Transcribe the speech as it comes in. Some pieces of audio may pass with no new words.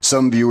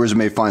Some viewers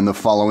may find the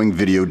following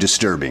video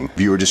disturbing.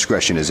 Viewer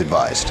discretion is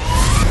advised.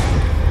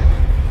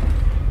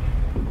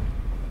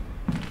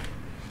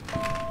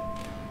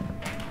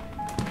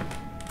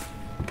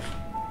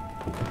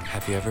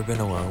 Have you ever been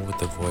alone with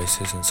the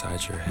voices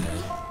inside your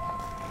head?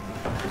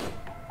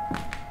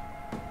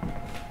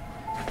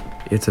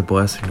 It's a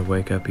blessing to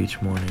wake up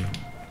each morning.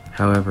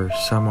 However,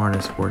 some aren't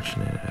as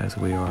fortunate as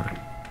we are.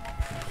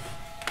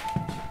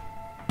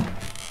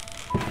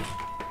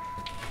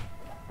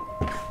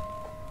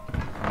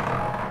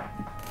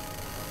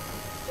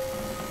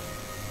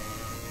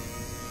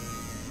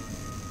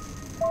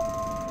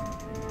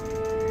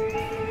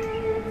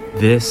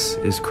 This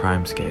is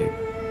Crimescape.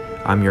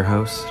 I'm your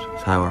host,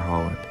 Tyler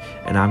Holland,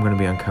 and I'm going to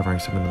be uncovering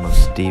some of the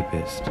most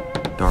deepest,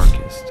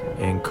 darkest,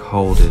 and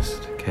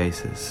coldest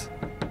cases.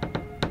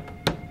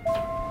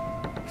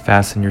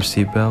 Fasten your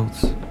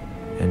seatbelts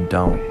and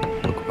don't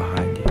look behind